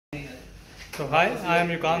So hi, I am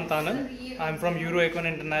Yukant. I am from Econ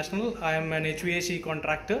International. I am an HVAC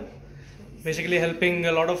contractor, basically helping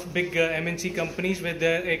a lot of big MNC companies with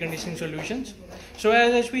their air conditioning solutions. So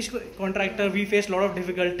as HVAC contractor, we face a lot of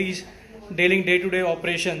difficulties dealing day-to-day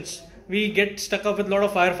operations. We get stuck up with a lot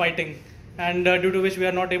of firefighting, and due to which we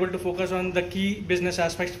are not able to focus on the key business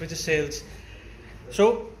aspects, which is sales.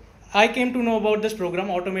 So I came to know about this program,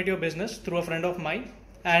 Automate Your Business, through a friend of mine,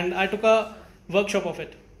 and I took a workshop of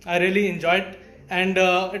it. I really enjoyed, and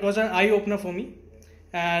it was an eye-opener for me,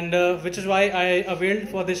 and which is why I availed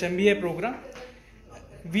for this MBA program.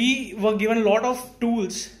 We were given a lot of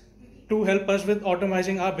tools to help us with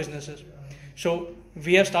automating our businesses. So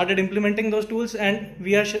we have started implementing those tools, and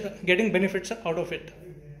we are getting benefits out of it.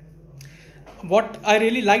 What I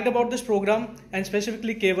really liked about this program, and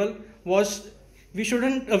specifically Keval, was we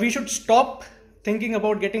should stop thinking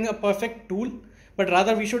about getting a perfect tool, but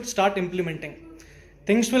rather we should start implementing.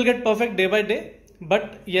 Things will get perfect day by day,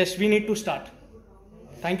 but yes, we need to start.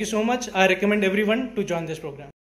 Thank you so much. I recommend everyone to join this program.